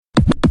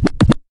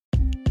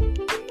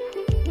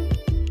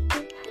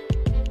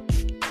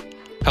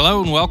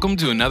Hello and welcome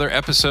to another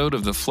episode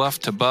of the Fluff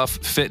to Buff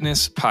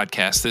Fitness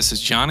Podcast. This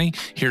is Johnny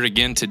here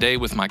again today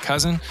with my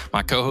cousin,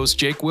 my co-host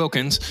Jake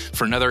Wilkins,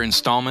 for another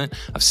installment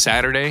of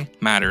Saturday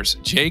Matters.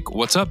 Jake,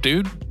 what's up,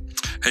 dude?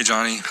 Hey,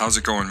 Johnny. How's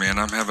it going, man?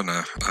 I'm having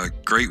a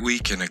great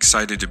week and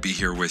excited to be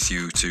here with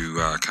you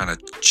to kind of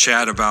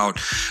chat about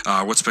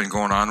what's been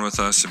going on with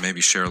us and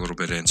maybe share a little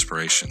bit of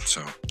inspiration.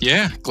 So,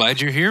 yeah,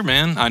 glad you're here,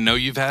 man. I know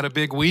you've had a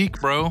big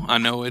week, bro. I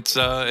know it's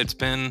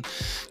been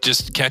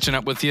just catching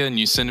up with you, and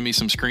you sending me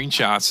some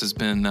screenshots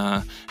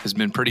has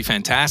been pretty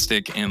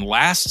fantastic. And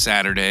last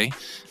Saturday,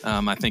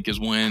 I think is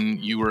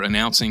when you were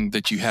announcing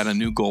that you had a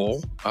new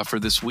goal for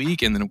this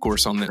week. And then, of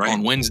course,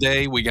 on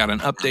Wednesday, we got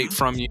an update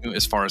from you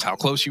as far as how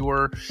close you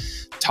were.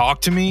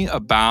 Talk to me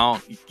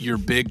about your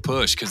big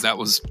push, because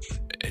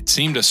it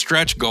seemed a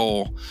stretch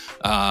goal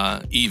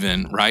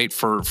even, right,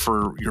 for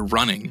your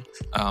running.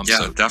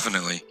 So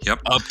definitely.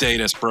 Yep. Update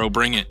us, bro.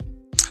 Bring it.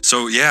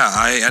 So, yeah,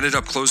 I ended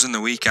up closing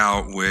the week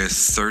out with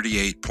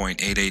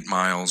 38.88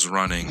 miles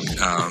running.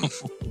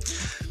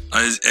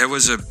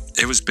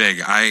 It was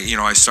big.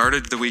 I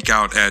started the week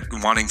out at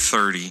wanting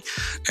 30,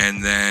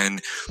 and then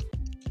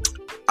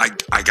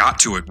I got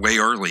to it way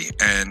early,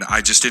 and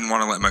I just didn't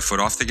want to let my foot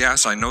off the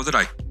gas. I know that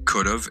I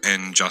could have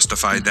and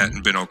justified that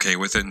and been okay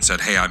with it and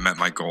said, hey, I met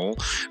my goal.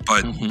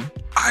 But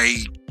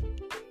I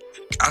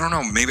don't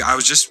know, maybe I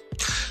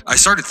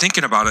started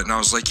thinking about it, and I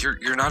was like,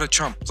 you're not a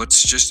chump.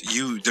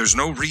 There's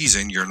no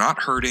reason. You're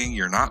not hurting.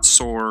 You're not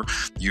sore.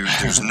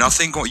 There's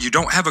nothing going. You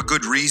don't have a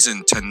good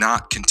reason to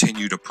not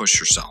continue to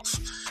push yourself.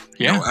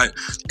 Yeah.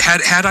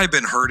 Had I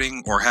been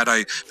hurting or had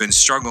I been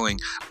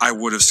struggling, I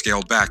would have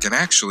scaled back. And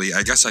actually,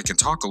 I guess I can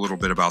talk a little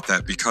bit about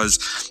that,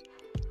 because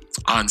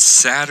on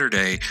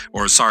Saturday,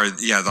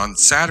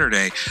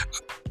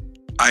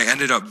 I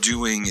ended up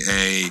doing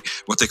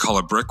what they call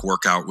a brick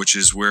workout, which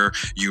is where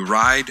you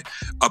ride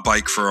a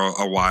bike for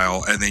a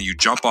while and then you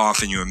jump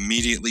off and you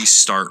immediately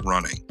start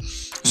running.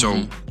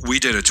 So we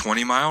did a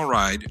 20-mile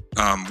ride.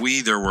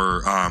 There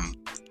were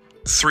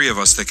three of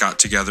us that got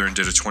together and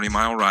did a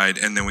 20-mile ride,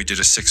 and then we did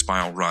a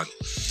 6-mile run.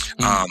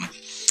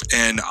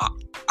 And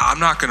I'm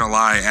not going to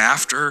lie,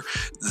 after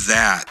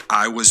that,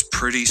 I was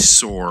pretty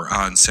sore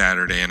on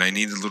Saturday, and I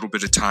needed a little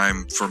bit of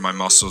time for my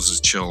muscles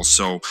to chill.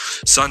 So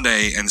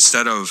Sunday,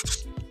 instead of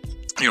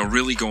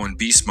really going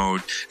beast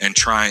mode and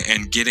try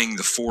and getting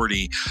the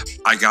 40,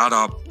 I got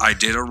up, I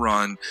did a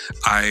run.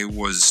 I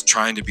was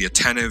trying to be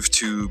attentive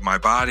to my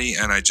body,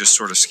 and I just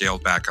sort of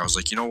scaled back. I was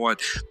like, you know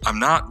what? I'm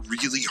not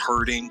really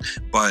hurting,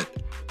 but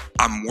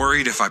I'm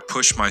worried if I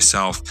push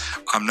myself,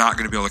 I'm not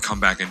going to be able to come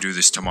back and do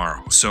this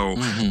tomorrow. So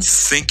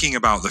thinking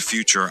about the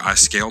future, I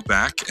scaled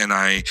back, and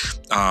I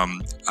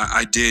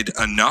did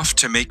enough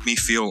to make me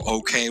feel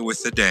okay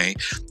with the day.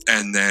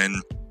 And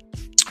then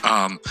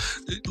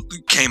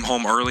came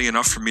home early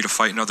enough for me to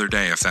fight another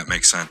day, if that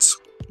makes sense.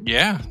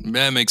 Yeah,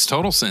 that makes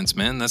total sense,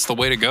 man. That's the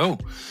way to go.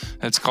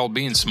 That's called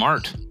being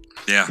smart.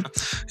 Yeah.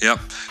 Yep.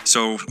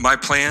 So my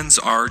plans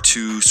are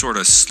to sort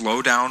of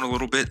slow down a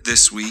little bit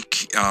this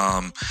week,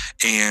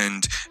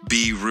 and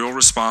be real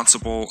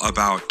responsible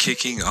about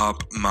kicking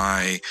up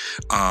my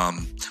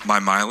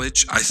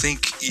mileage. I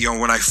think,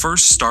 when I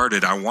first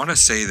started, I want to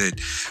say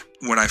that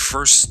when I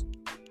first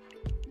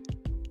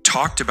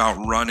talked about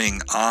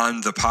running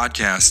on the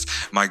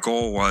podcast, my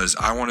goal was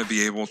I want to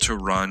be able to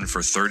run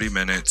for 30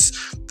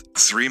 minutes,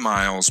 3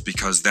 miles,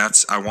 because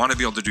I want to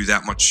be able to do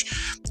that much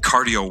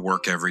cardio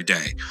work every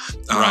day.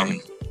 Right.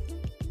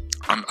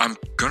 I'm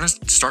going to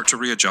start to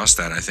readjust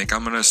that. I think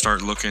I'm going to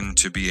start looking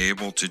to be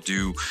able to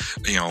do,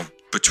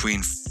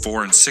 between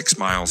 4 and 6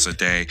 miles a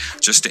day,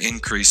 just to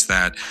increase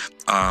that.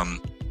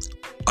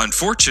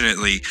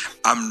 Unfortunately,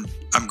 I'm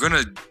going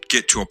to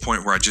get to a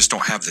point where I just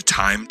don't have the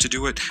time to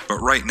do it. But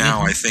right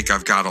now, I think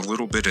I've got a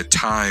little bit of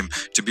time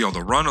to be able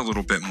to run a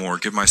little bit more,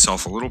 give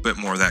myself a little bit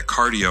more of that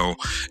cardio,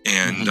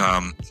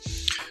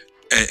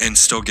 and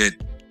still get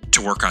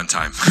to work on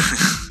time.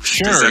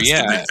 Sure.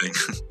 Yeah.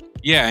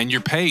 Yeah, and your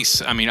pace,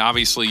 I mean,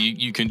 obviously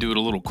you can do it a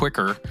little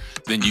quicker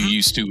than you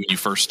used to when you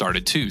first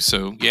started too.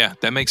 So yeah,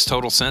 that makes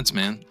total sense,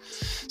 man.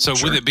 So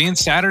with it being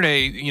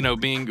Saturday,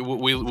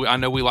 I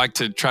know we like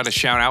to try to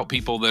shout out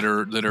people that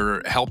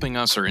are helping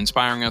us or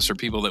inspiring us, or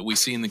people that we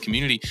see in the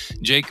community.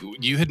 Jake,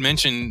 you had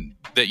mentioned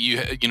that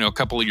a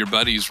couple of your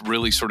buddies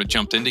really sort of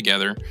jumped in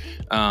together.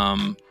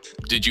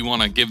 Did you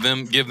want to give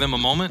them a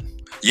moment?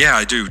 Yeah,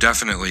 I do,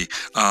 definitely.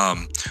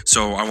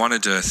 So I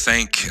wanted to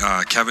thank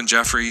Kevin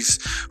Jeffries,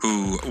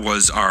 who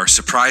was our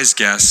surprise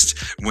guest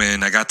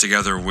when I got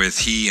together with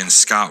he and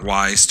Scott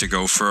Wise to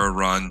go for a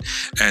run.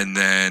 And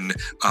then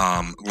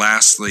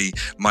lastly,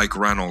 Mike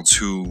Reynolds,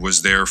 who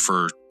was there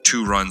for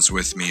 2 runs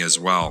with me as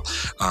well.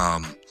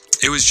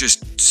 It was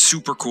just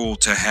super cool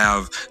to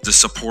have the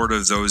support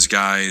of those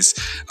guys.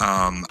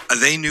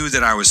 They knew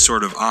that I was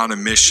sort of on a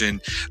mission.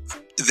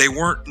 They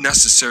weren't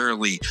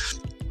necessarily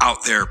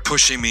out there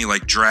pushing me,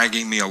 like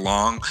dragging me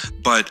along,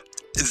 but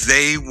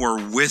they were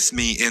with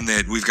me in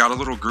that we've got a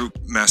little group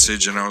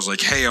message, and I was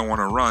like, hey, I want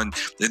to run.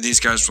 And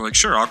these guys were like,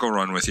 sure, I'll go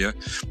run with you.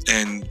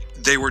 And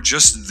they were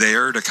just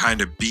there to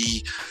kind of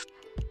be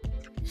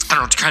I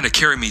don't know, to kind of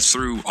carry me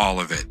through all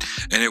of it.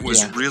 And it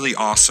was really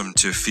awesome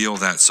to feel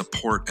that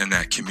support and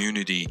that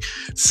community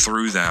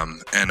through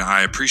them. And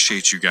I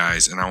appreciate you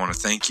guys. And I want to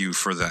thank you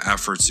for the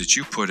efforts that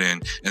you put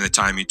in and the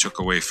time you took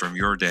away from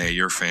your day,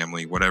 your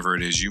family, whatever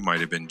it is you might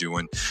have been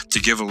doing, to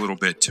give a little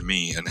bit to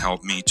me and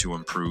help me to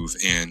improve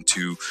and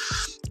to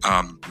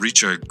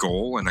reach a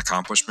goal and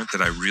accomplishment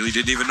that I really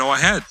didn't even know I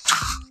had.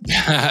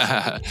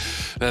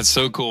 That's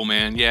so cool,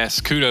 man. Yes.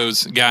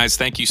 Kudos, guys.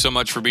 Thank you so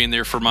much for being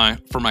there for my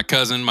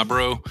cousin, my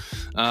bro,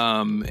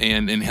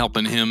 and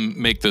helping him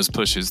make those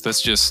pushes.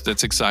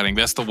 That's exciting.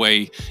 That's the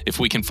way, if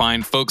we can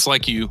find folks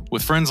like you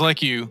with friends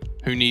like you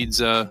who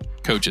needs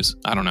coaches.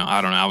 I don't know.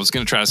 I was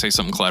going to try to say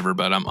something clever,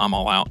 but I'm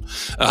all out.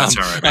 That's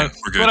all right, man.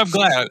 We're good.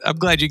 But I'm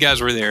glad you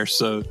guys were there.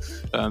 So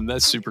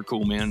that's super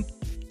cool, man.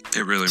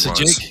 It really was.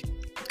 Jake,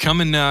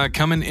 coming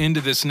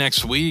into this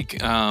next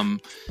week,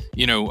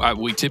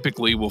 we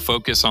typically will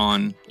focus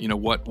on,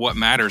 what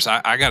matters.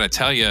 I got to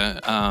tell you,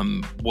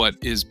 what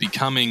is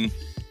becoming,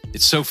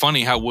 it's so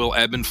funny how we'll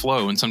ebb and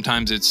flow. And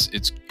sometimes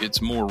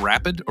it's more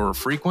rapid or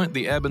frequent,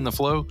 the ebb and the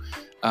flow.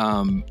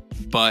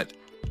 But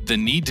the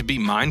need to be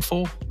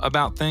mindful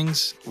about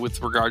things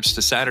with regards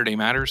to Saturday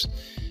Matters,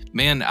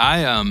 man,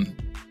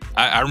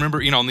 I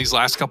remember, on these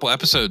last couple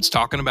episodes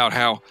talking about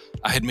how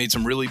I had made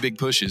some really big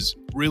pushes,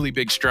 really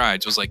big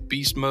strides. It was like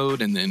beast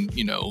mode, and then,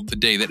 the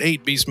day that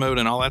 8 beast mode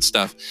and all that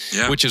stuff,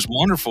 which is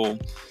wonderful.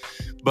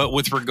 But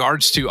with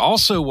regards to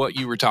also what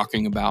you were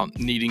talking about,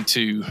 needing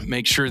to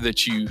make sure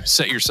that you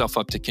set yourself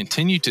up to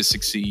continue to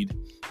succeed,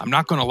 I'm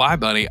not going to lie,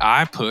 buddy.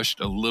 I pushed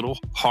a little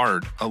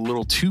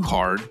too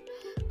hard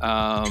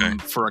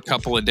for a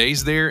couple of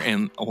days there,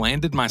 and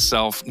landed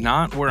myself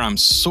not where I'm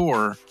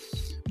sore,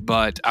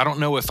 but I don't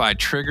know if I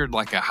triggered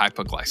like a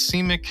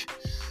hypoglycemic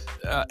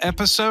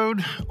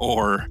episode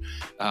or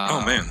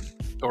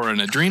or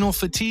an adrenal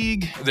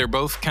fatigue. They're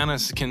both kind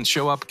of can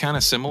show up kind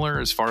of similar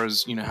as far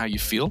as how you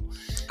feel,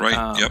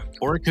 right? Yep.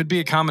 Or it could be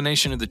a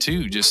combination of the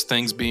two, just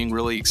things being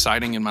really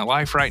exciting in my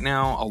life right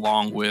now,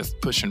 along with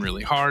pushing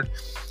really hard.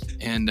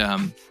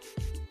 And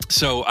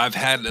so I've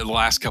had the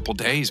last couple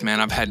days, man,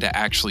 I've had to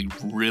actually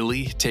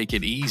really take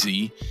it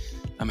easy.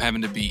 I'm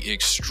having to be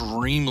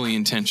extremely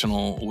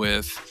intentional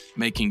with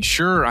making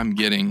sure I'm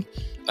getting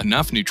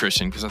enough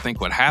nutrition, because I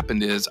think what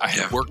happened is I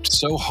had worked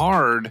so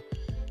hard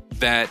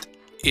that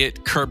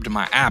it curbed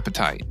my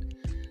appetite.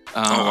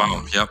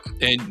 Wow. Yep.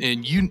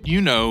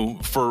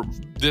 And for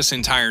this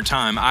entire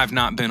time, I've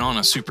not been on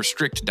a super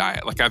strict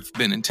diet. Like, I've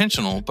been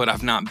intentional, but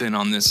I've not been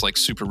on this like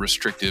super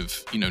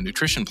restrictive,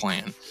 nutrition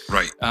plan.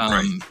 Right.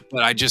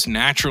 But I just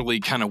naturally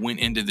kind of went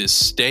into this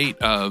state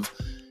of,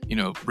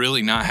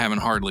 really not having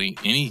hardly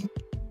any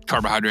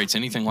carbohydrates,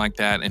 anything like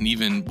that. And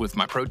even with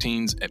my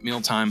proteins at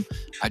mealtime,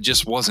 I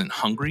just wasn't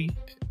hungry.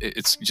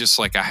 It's just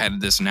like I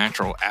had this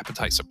natural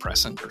appetite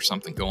suppressant or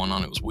something going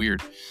on. It was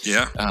weird.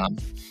 Yeah.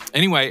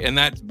 Anyway,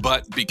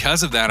 but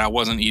because of that, I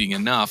wasn't eating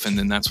enough. And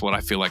then that's what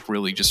I feel like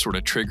really just sort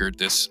of triggered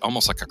this,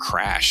 almost like a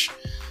crash.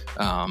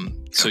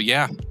 So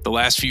the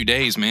last few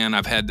days, man,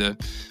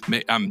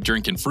 I'm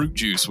drinking fruit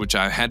juice, which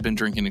I had been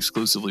drinking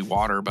exclusively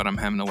water, but I'm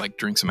having to like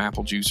drink some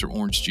apple juice or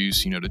orange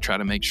juice, to try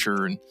to make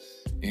sure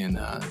and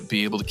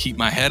be able to keep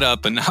my head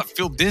up and not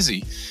feel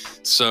dizzy.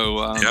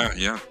 So,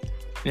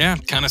 yeah,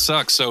 kind of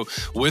sucks. So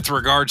with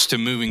regards to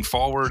moving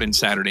forward in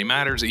Saturday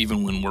Matters,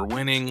 even when we're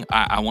winning,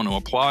 I want to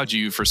applaud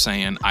you for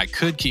saying I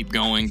could keep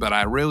going, but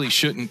I really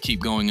shouldn't keep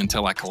going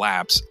until I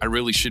collapse. I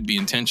really should be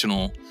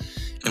intentional.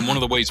 And one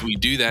of the ways we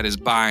do that is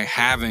by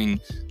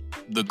having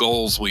the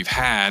goals we've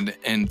had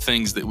and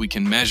things that we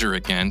can measure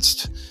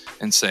against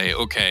and say,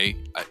 okay,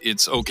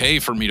 it's okay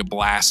for me to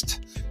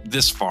blast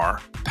this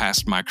far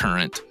past my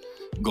current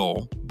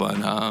goal, but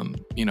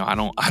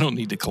I don't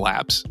need to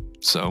collapse.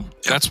 So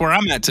that's where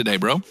I'm at today,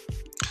 bro.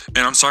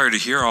 And I'm sorry to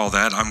hear all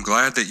that. I'm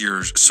glad that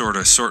you're sort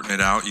of sorting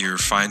it out. You're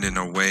finding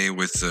a way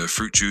with the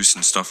fruit juice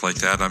and stuff like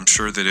that. I'm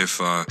sure that if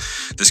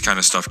this kind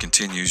of stuff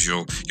continues,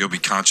 you'll be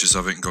conscious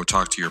of it and go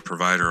talk to your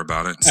provider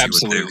about it and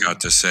see what they've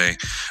got to say.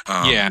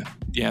 Yeah,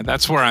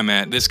 that's where I'm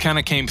at. This kind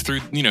of came through,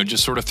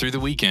 just sort of through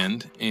the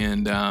weekend,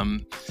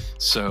 and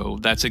so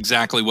that's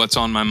exactly what's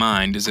on my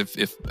mind. Is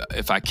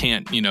if I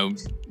can't,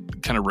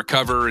 kind of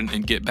recover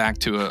and get back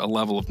to a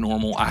level of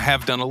normal. I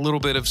have done a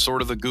little bit of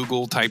sort of the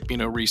Google type,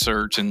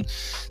 research and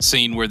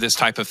seen where this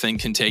type of thing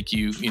can take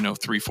you,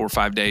 3, 4,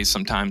 5 days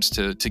sometimes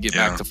to get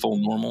back to full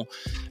normal.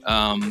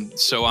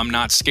 So I'm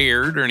not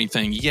scared or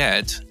anything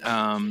yet.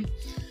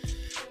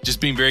 Just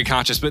being very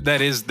conscious, but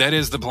that is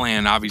the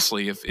plan.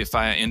 Obviously, if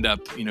I end up,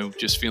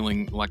 just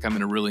feeling like I'm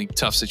in a really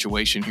tough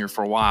situation here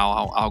for a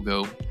while, I'll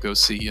go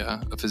see a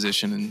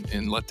physician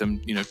and let them,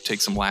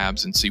 take some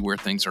labs and see where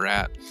things are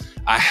at.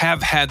 I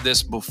have had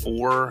this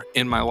before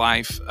in my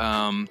life,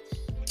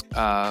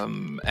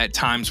 at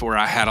times where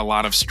I had a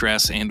lot of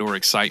stress and or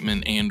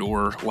excitement and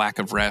or lack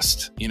of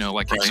rest,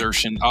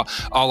 exertion,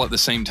 all at the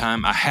same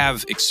time. I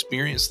have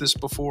experienced this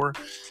before.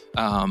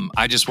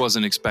 I just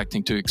wasn't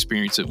expecting to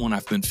experience it when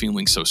I've been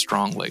feeling so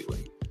strong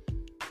lately,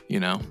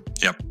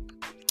 Yep.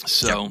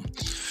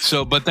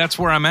 But that's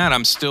where I'm at.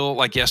 I'm still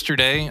like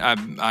yesterday.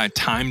 I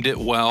timed it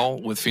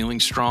well with feeling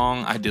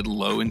strong. I did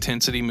low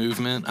intensity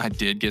movement. I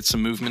did get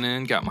some movement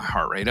in, got my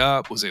heart rate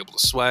up, was able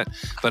to sweat,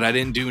 but I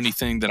didn't do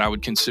anything that I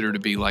would consider to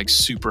be like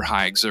super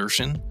high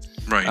exertion.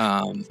 Right.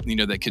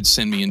 That could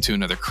send me into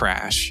another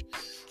crash.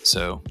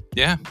 So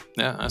yeah,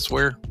 that's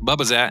where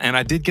Bubba's at. And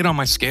I did get on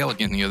my scale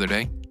again the other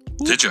day.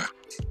 Did you?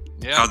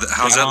 Yeah.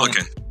 How's that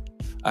looking?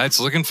 It's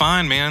looking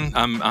fine, man.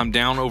 I'm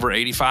down over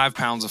 85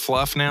 pounds of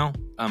fluff now.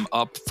 I'm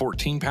up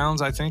 14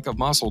 pounds, I think, of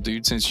muscle,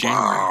 dude, since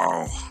January.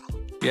 Wow.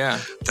 Yeah.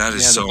 That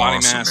is so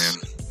awesome, man.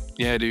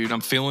 Yeah, dude,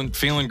 I'm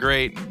feeling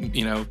great.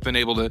 Been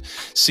able to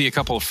see a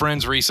couple of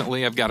friends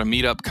recently. I've got a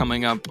meetup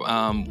coming up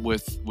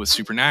with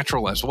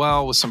Supernatural as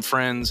well with some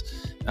friends,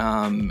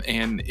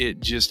 and it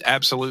just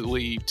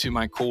absolutely to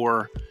my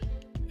core.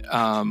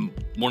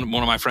 One of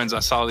my friends I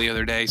saw the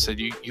other day said,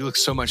 you look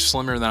so much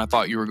slimmer than I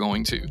thought you were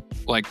going to,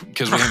 like,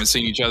 because we haven't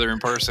seen each other in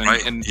person.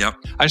 Right. And yep.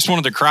 I just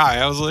wanted to cry.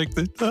 I was like,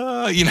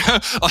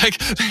 like,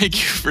 thank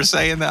you for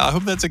saying that. I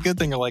hope that's a good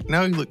thing. I'm like,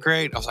 no, you look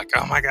great. I was like,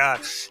 oh my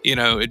God,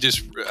 it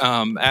just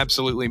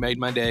absolutely made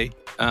my day.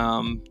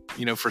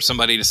 For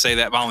somebody to say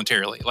that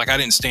voluntarily, like I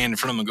didn't stand in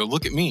front of them and go,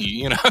 look at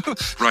me,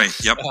 Right.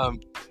 Yep.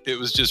 It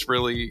was just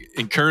really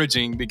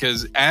encouraging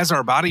because as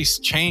our bodies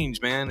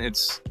change, man,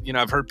 it's,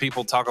 I've heard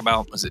people talk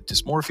about, is it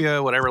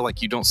dysmorphia, whatever,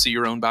 like you don't see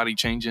your own body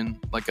changing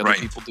like other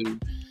people do.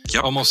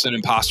 Yep. Almost an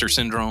imposter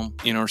syndrome,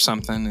 or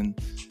something.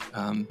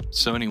 And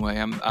so anyway,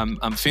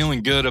 I'm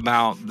feeling good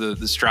about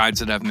the strides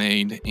that I've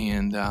made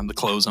and the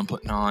clothes I'm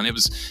putting on. It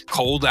was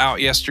cold out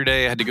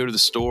yesterday. I had to go to the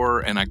store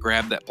and I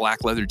grabbed that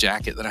black leather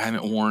jacket that I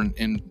haven't worn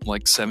in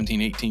like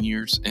 17, 18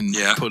 years and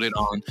put it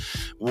on,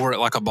 wore it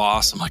like a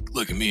boss. I'm like,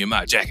 look at me in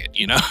my jacket,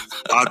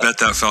 I bet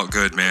that felt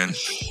good, man.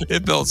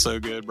 It felt so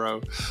good,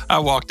 bro. I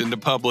walked into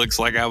Publix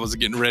like I was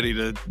getting ready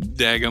to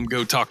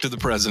go talk to the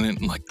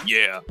president. I'm like,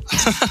 yeah.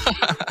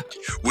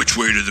 Which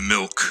way to the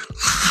milk?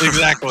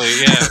 Exactly.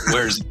 Yeah.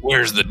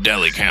 Where's the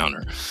deli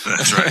counter?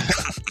 That's right.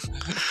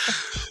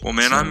 Well,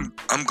 man,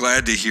 I'm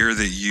glad to hear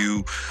that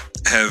you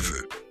have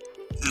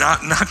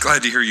not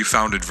glad to hear you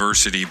found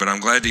adversity, but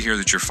I'm glad to hear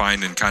that you're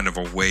finding kind of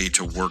a way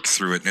to work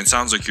through it. And it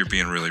sounds like you're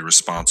being really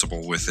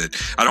responsible with it.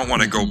 I don't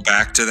want to go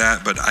back to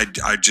that, but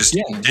I just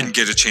didn't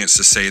get a chance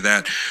to say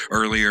that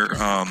earlier.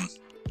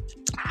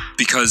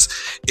 Because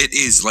it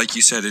is, like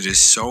you said, it is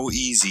so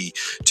easy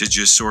to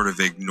just sort of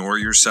ignore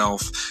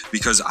yourself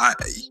because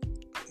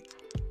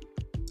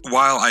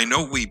while I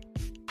know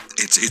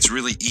it's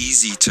really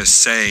easy to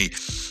say,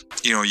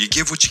 you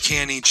give what you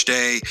can each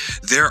day.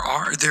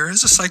 There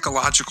is a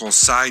psychological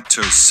side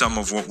to some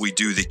of what we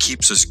do that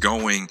keeps us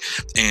going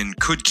and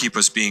could keep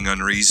us being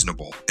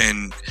unreasonable.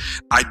 And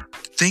I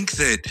think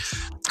that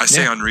I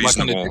say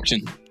unreasonable. Like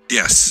addiction.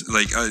 Yes.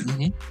 Like,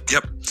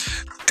 yep.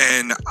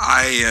 And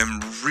I am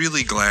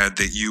really glad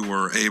that you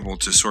were able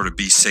to sort of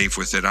be safe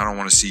with it. I don't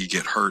want to see you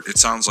get hurt. It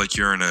sounds like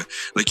you're in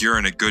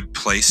a good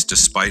place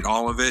despite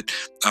all of it.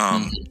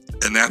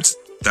 And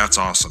that's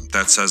awesome.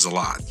 That says a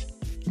lot.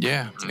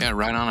 Yeah,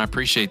 right on. I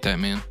appreciate that,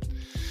 man.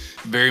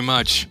 Very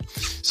much.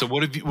 So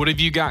what have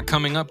you got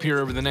coming up here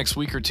over the next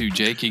week or two,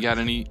 Jake? You got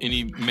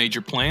any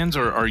major plans,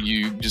 or are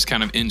you just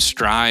kind of in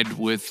stride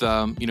with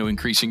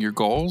increasing your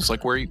goals?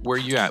 Like where are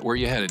you at? Where are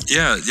you headed?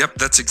 Yeah, yep,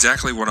 that's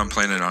exactly what I'm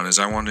planning on. Is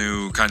I want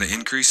to kind of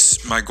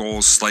increase my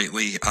goals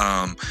slightly,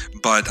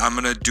 but I'm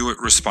gonna do it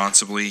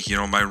responsibly.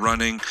 My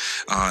running,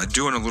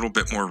 doing a little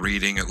bit more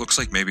reading. It looks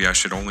like maybe I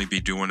should only be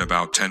doing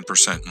about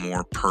 10%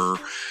 more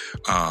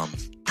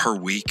per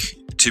week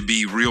to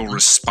be real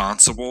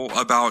responsible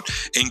about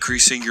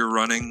increasing your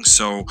running.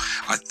 So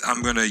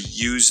I'm going to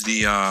use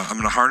I'm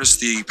going to harness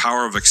the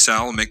power of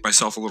Excel and make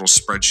myself a little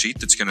spreadsheet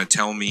that's going to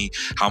tell me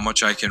how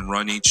much I can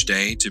run each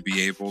day to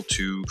be able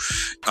to,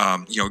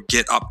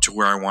 get up to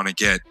where I want to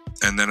get.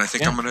 And then I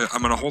think I'm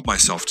gonna hold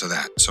myself to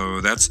that.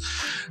 So that's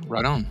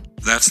right on.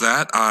 That's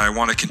that. I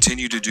want to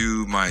continue to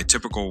do my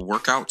typical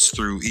workouts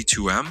through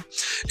E2M,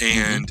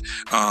 and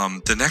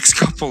the next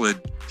couple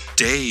of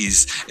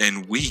days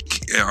and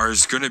week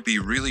is going to be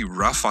really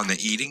rough on the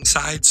eating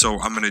side. So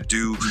I'm going to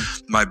do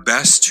my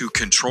best to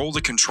control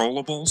the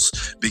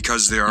controllables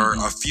because there are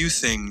a few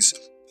things.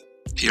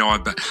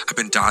 I've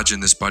been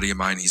dodging this buddy of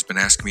mine. He's been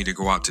asking me to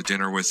go out to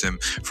dinner with him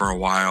for a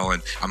while,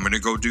 and I'm going to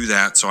go do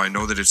that. So I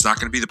know that it's not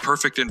going to be the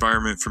perfect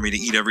environment for me to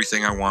eat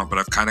everything I want, but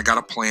I've kind of got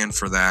a plan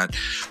for that.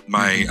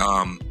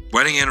 My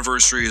wedding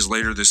anniversary is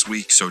later this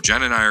week, so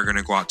Jen and I are going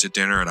to go out to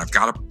dinner, and I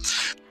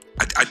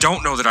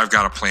don't know that I've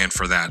got a plan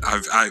for that.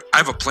 I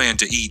have a plan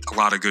to eat a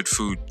lot of good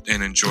food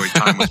and enjoy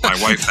time with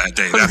my wife that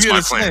day. That's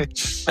my plan.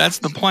 That's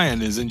the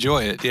plan, is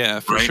enjoy it.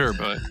 Yeah, for sure,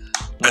 but.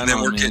 And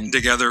then we're getting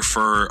together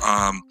for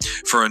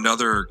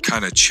another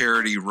kind of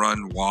charity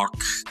run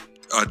walk,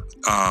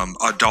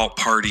 adult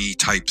party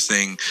type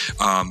thing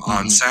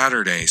on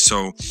Saturday.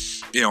 So,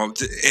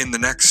 in the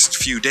next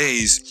few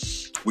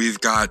days, we've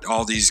got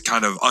all these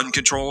kind of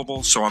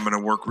uncontrollable. So I'm going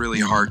to work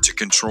really hard to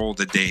control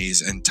the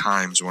days and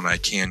times when I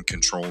can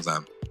control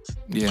them.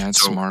 Yeah,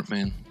 that's smart,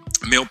 man.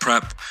 meal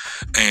prep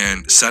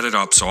and set it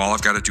up. So all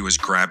I've got to do is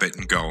grab it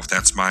and go.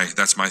 That's my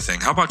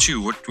thing. How about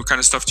you? What kind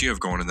of stuff do you have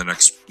going in the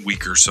next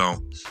week or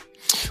so?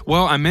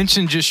 Well, I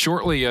mentioned just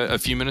shortly a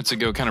few minutes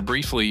ago, kind of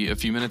briefly a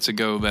few minutes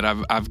ago, that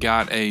I've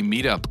got a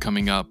meetup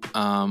coming up,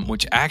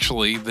 which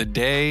actually the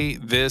day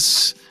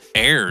this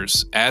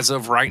airs, as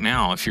of right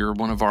now, if you're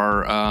one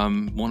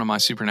of my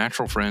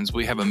Supernatural friends,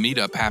 we have a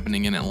meetup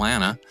happening in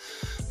Atlanta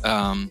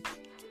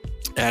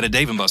at a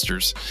Dave &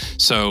 Buster's.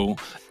 So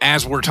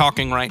as we're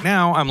talking right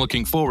now, I'm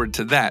looking forward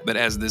to that. But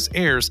as this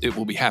airs, it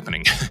will be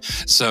happening.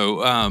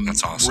 So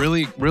that's awesome.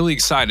 Really, really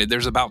excited.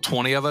 There's about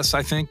 20 of us,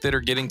 I think, that are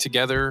getting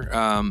together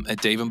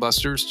at Dave &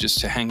 Buster's just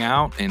to hang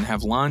out and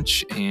have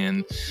lunch.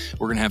 And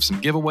we're going to have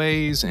some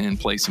giveaways and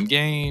play some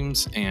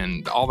games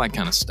and all that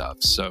kind of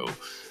stuff. So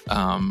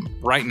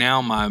right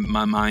now, my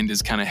mind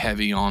is kind of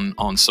heavy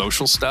on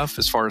social stuff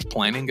as far as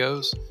planning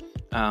goes.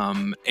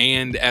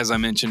 And as I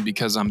mentioned,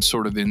 because I'm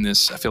sort of in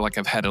this, I feel like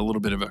I've had a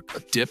little bit of a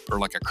dip or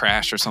like a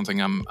crash or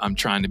something. I'm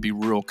trying to be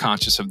real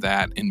conscious of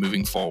that and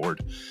moving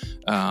forward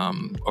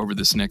over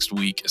this next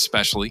week,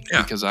 especially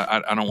because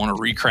I don't want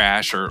to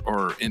recrash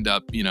or end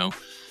up,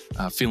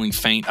 feeling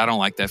faint. I don't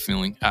like that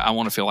feeling. I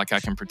want to feel like I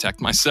can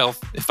protect myself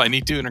if I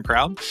need to in a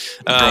crowd.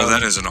 Bro,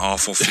 that is an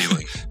awful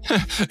feeling.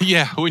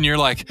 Yeah, when you're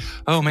like,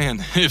 oh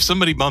man, if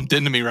somebody bumped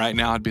into me right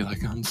now, I'd be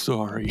like, I'm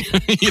sorry.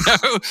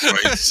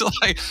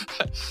 Right.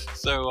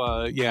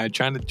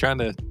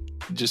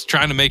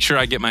 Trying to make sure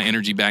I get my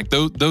energy back.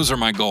 Those are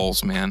my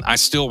goals, man. I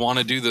still want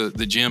to do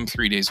the gym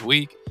 3 days a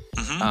week.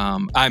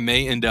 Mm-hmm. I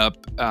may end up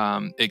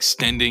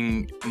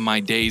extending my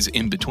days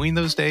in between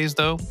those days,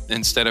 though,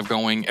 instead of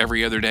going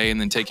every other day and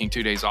then taking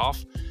 2 days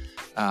off.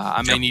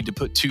 I may need to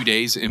put 2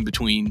 days in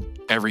between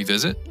every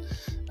visit,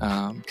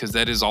 because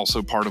that is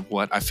also part of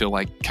what I feel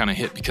like kind of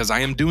hit, because I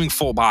am doing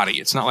full body.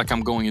 It's not like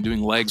I'm going and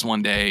doing legs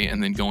one day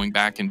and then going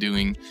back and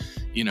doing,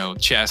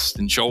 chest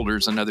and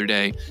shoulders another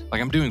day.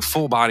 Like, I'm doing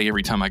full body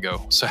every time I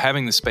go. So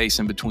having the space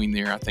in between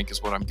there, I think,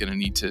 is what I'm going to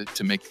need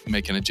to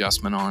make an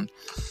adjustment on.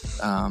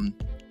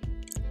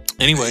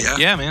 Anyway,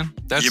 yeah, man,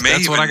 that's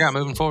what I got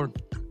moving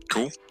forward.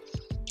 Cool.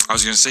 I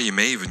was going to say, you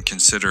may even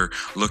consider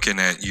looking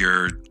at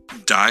your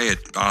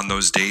diet on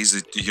those days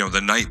that,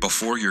 the night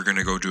before you're going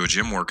to go do a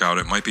gym workout.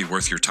 It might be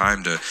worth your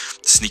time to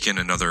sneak in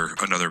another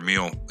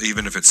meal,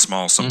 even if it's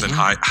small, something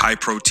high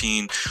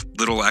protein,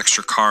 little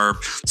extra carb,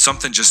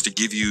 something just to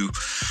give you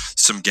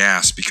some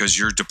gas, because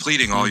you're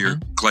depleting all your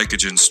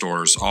glycogen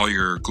stores, all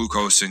your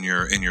glucose in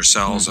your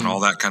cells and all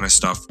that kind of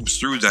stuff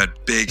through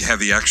that big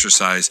heavy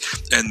exercise.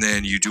 And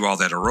then you do all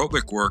that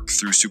aerobic work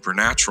through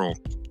Supernatural.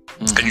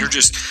 And you're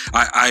just,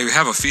 I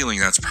have a feeling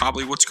that's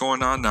probably what's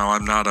going on now.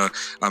 I'm not a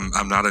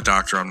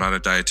doctor. I'm not a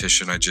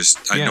dietitian.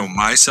 I know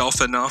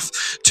myself enough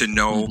to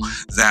know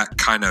that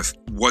kind of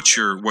what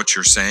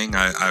you're saying.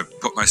 I've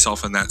put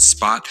myself in that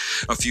spot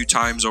a few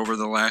times over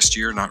the last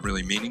year, not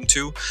really meaning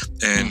to.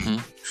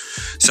 And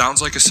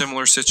sounds like a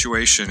similar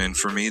situation. And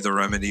for me, the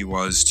remedy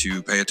was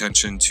to pay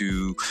attention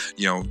to,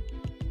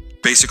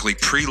 basically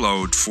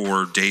preload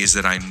for days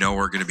that I know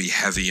are going to be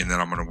heavy and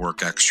that I'm going to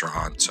work extra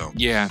on. So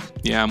yeah,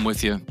 I'm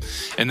with you.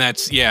 And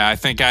that's, I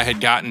think I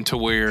had gotten to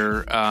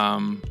where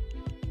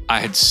I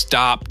had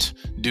stopped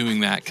doing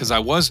that, because I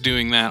was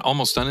doing that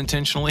almost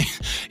unintentionally.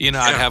 I'd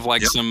have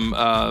like some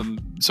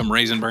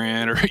Raisin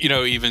Bran or,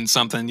 even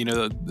something,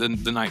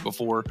 the night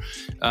before.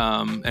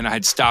 And I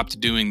had stopped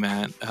doing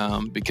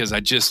that because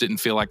I just didn't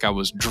feel like I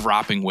was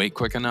dropping weight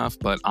quick enough.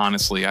 But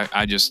honestly,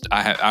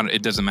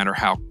 it doesn't matter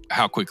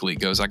how quickly it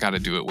goes. I got to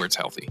do it where it's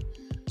healthy.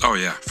 Oh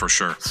yeah, for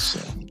sure. So,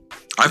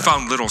 I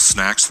found little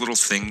snacks, little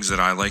things that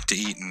I like to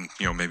eat. And,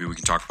 maybe we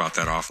can talk about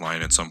that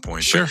offline at some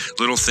point. Sure. But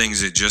little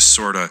things that just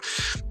sort of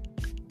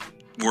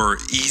were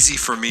easy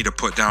for me to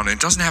put down. And it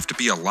doesn't have to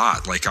be a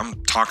lot. Like,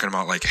 I'm talking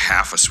about like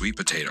half a sweet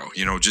potato,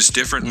 just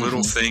different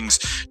little things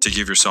to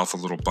give yourself a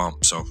little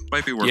bump. So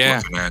might be worth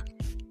looking at.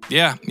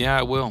 Yeah,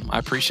 I will. I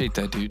appreciate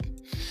that, dude.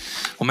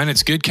 Well, man,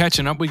 it's good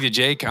catching up with you,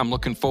 Jake. I'm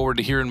looking forward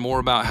to hearing more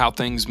about how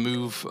things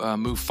move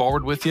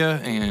forward with you.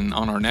 And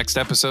on our next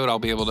episode, I'll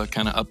be able to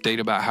kind of update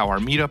about how our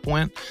meetup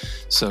went.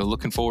 So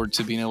looking forward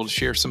to being able to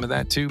share some of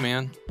that too,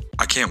 man.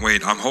 I can't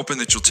wait. I'm hoping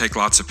that you'll take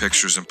lots of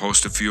pictures and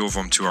post a few of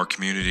them to our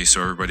community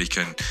so everybody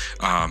can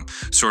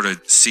sort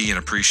of see and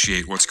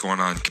appreciate what's going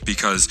on.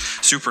 Because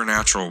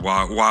Supernatural,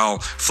 while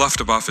Fluff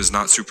to Buff is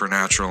not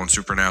Supernatural and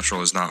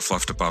Supernatural is not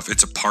Fluff to Buff,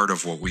 it's a part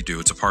of what we do.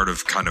 It's a part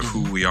of kind of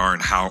who we are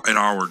and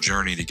our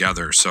journey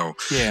together. So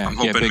I'm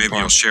hoping maybe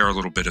you'll share a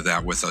little bit of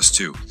that with us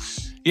too.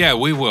 Yeah,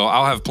 we will.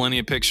 I'll have plenty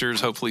of pictures,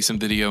 hopefully some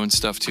video and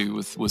stuff too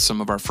with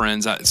some of our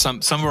friends. Some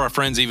of our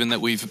friends even that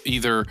we've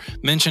either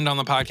mentioned on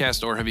the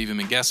podcast or have even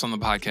been guests on the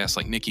podcast,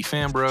 like Nikki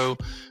Fambro,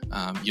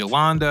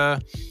 Yolanda.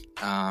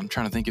 I'm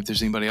trying to think if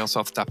there's anybody else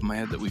off the top of my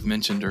head that we've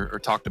mentioned or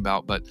talked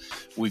about, but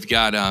we've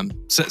got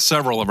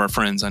several of our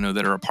friends I know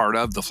that are a part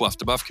of the Fluff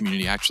to Buff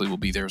community actually will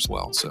be there as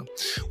well. So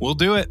we'll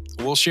do it.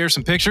 We'll share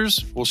some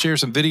pictures. We'll share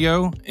some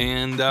video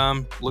and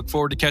look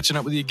forward to catching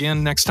up with you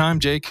again next time,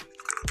 Jake.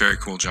 Very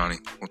cool, Johnny.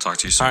 We'll talk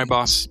to you soon. All right,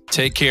 boss.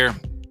 Take care.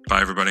 Bye,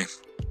 everybody.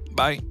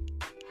 Bye.